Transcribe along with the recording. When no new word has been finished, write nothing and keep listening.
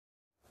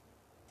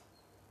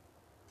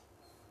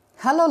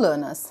Hello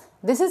learners,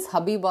 this is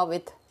Habiba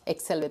with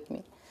Excel with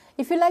me.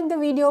 If you like the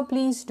video,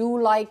 please do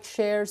like,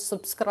 share,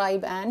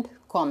 subscribe and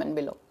comment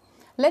below.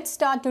 Let's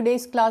start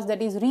today's class,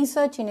 that is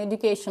research in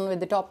education,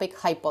 with the topic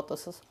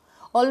hypothesis.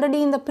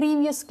 Already in the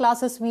previous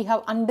classes we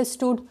have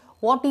understood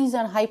what is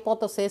an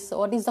hypothesis,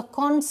 what is the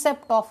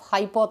concept of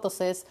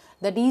hypothesis,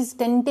 that is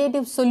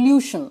tentative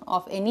solution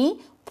of any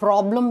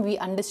problem we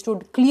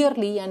understood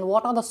clearly, and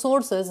what are the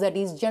sources, that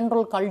is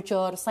general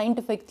culture,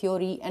 scientific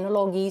theory,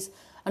 analogies,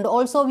 and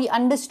also we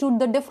understood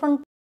the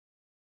different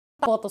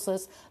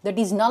hypothesis, that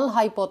is null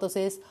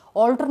hypothesis,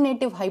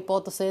 alternative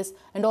hypothesis,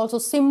 and also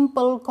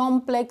simple,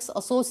 complex,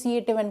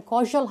 associative and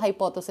causal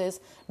hypothesis,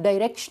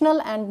 directional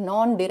and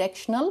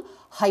non-directional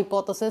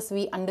hypothesis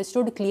we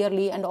understood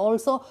clearly, and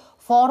also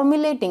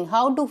formulating,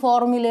 how to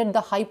formulate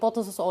the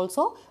hypothesis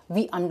also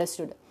we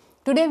understood.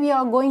 Today we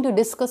are going to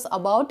discuss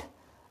about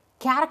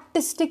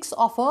characteristics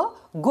of a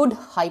good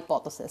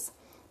hypothesis.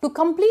 To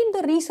complete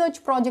the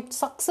research project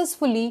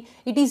successfully,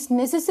 it is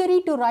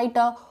necessary to write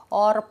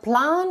or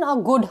plan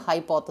a good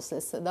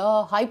hypothesis.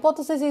 The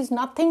hypothesis is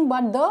nothing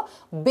but the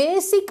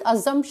basic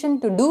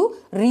assumption to do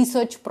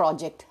research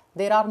project.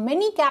 There are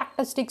many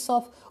characteristics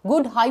of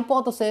good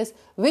hypothesis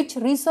which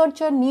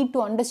researcher need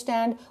to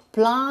understand,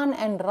 plan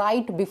and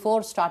write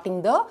before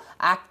starting the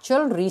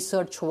actual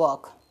research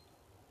work.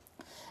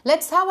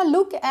 Let's have a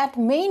look at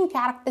main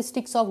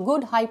characteristics of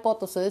good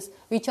hypothesis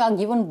which are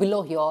given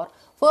below here.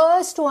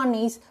 First one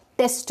is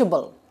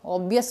testable.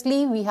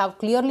 Obviously, we have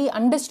clearly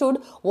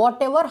understood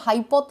whatever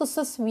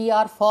hypothesis we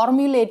are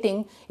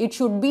formulating, it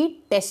should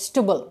be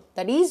testable.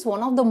 That is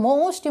one of the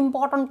most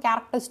important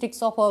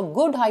characteristics of a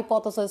good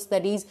hypothesis,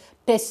 that is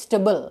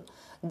testable.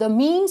 The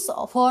means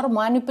for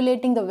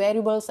manipulating the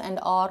variables and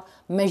or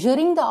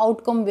measuring the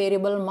outcome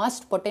variable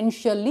must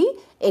potentially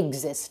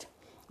exist.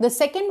 The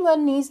second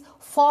one is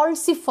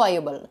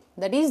falsifiable.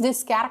 That is,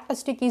 this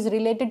characteristic is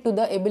related to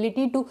the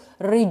ability to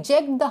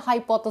reject the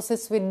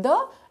hypothesis with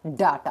the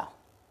data.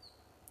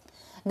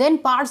 Then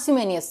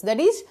parsimonious, that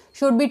is,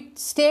 should be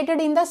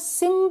stated in the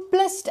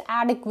simplest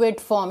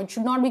adequate form. It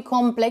should not be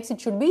complex, it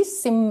should be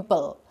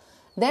simple.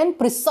 Then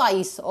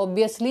precise,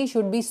 obviously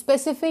should be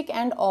specific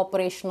and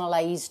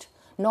operationalized,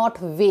 not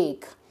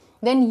vague.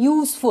 Then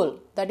useful,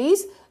 that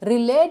is,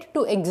 relate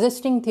to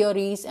existing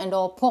theories and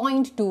or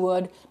point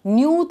toward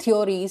new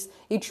theories.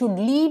 It should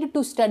lead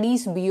to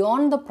studies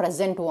beyond the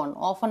present one,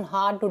 often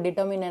hard to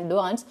determine in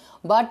advance,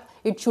 but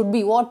it should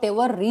be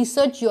whatever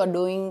research you are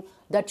doing,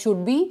 that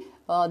should be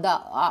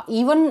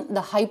even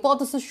the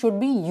hypothesis should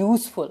be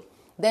useful.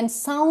 Then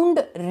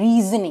sound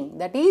reasoning,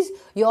 that is,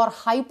 your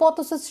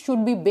hypothesis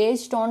should be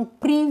based on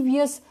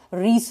previous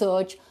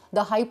research.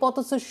 The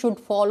hypothesis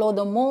should follow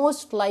the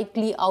most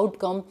likely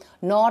outcome,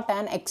 not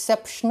an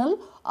exceptional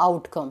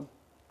outcome,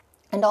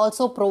 and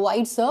also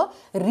provides a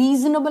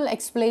reasonable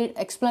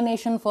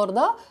explanation for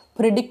the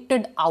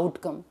predicted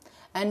outcome.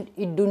 And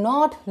it do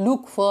not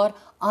look for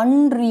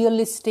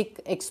unrealistic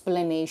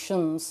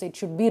explanations. It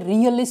should be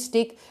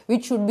realistic,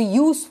 which should be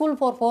useful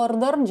for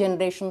further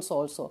generations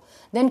also.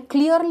 Then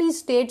clearly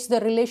states the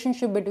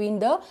relationship between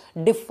the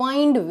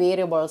defined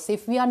variables.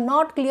 If we are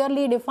not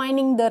clearly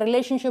defining the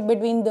relationship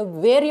between the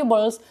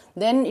variables,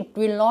 then it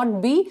will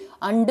not be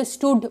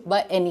understood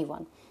by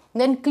anyone.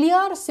 Then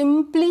clear,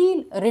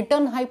 simply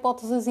written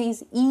hypothesis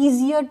is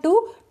easier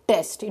to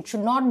test. It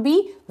should not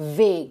be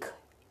vague.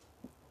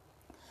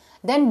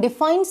 Then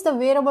defines the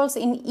variables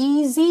in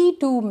easy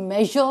to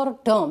measure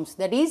terms.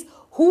 That is,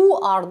 who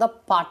are the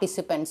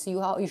participants?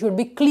 You should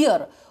be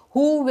clear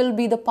who will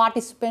be the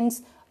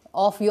participants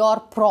of your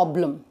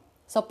problem.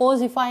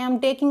 Suppose if I am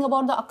taking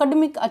about the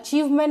academic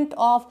achievement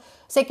of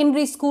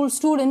secondary school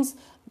students,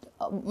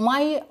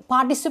 my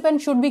participant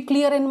should be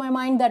clear in my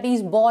mind, that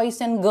is boys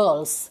and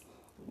girls.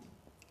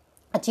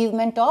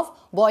 Achievement of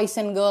boys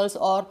and girls,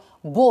 or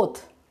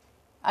both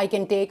I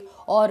can take,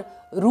 or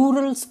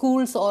rural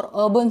schools or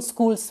urban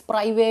schools,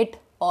 private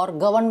or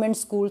government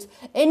schools,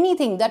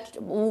 anything that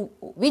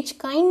which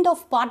kind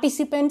of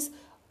participants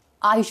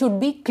I should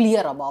be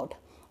clear about.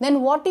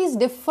 Then what is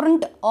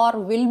different or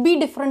will be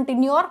different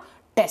in your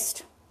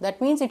test?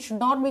 That means it should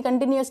not be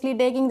continuously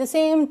taking the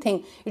same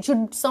thing. It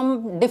should,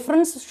 some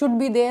difference should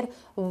be there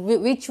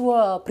which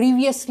were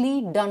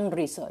previously done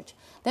research.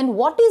 Then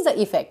what is the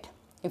effect?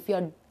 If you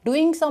are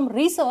doing some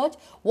research,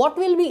 what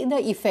will be the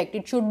effect?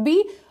 It should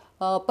be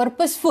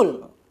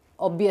purposeful,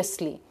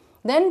 obviously.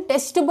 Then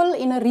testable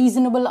in a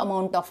reasonable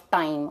amount of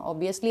time.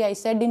 Obviously, I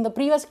said in the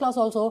previous class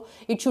also,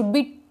 it should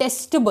be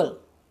testable.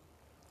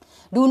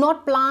 Do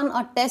not plan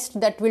a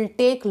test that will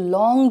take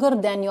longer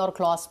than your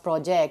class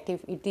project.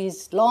 If it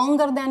is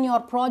longer than your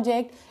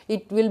project,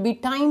 it will be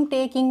time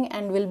taking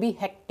and will be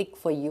hectic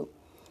for you.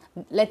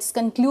 Let's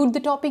conclude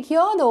the topic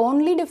here. The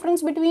only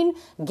difference between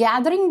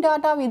gathering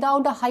data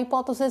without a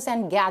hypothesis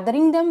and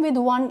gathering them with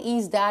one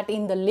is that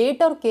in the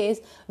later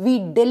case, we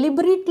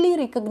deliberately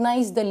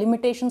recognize the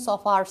limitations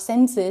of our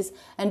senses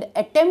and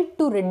attempt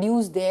to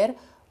reduce their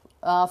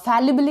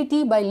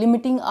fallibility by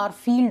limiting our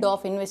field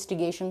of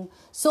investigation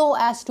so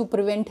as to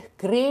prevent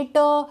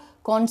greater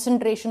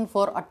concentration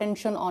for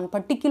attention on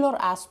particular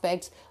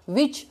aspects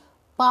which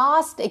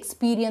past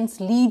experience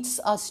leads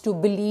us to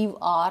believe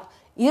are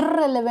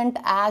irrelevant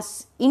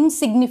as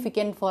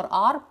insignificant for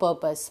our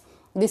purpose.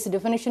 This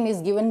definition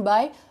is given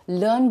by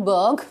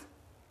Lernberg.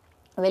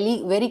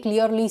 Very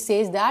clearly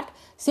says that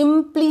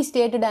simply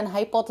stated, an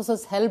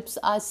hypothesis helps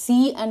us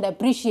see and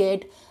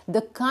appreciate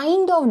the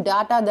kind of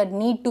data that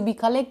need to be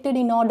collected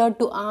in order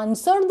to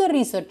answer the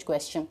research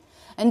question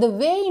and the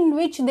way in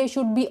which they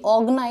should be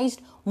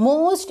organized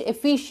most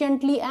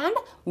efficiently and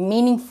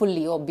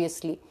meaningfully.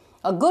 Obviously,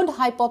 a good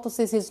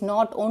hypothesis is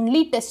not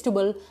only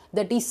testable,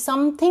 that is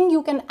something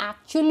you can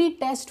actually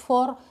test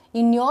for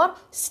in your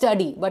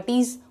study, but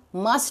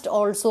must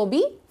also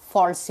be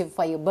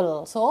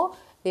falsifiable. So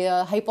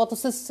a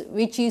hypothesis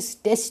which is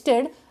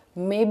tested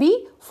may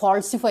be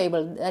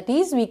falsifiable, that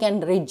is we can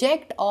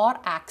reject or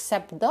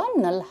accept the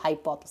null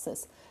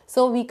hypothesis.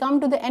 So we come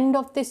to the end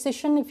of this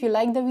session. If you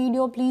like the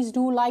video, please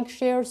do like,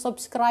 share,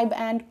 subscribe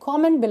and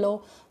comment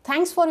below.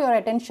 Thanks for your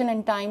attention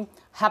and time.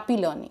 Happy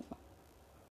learning.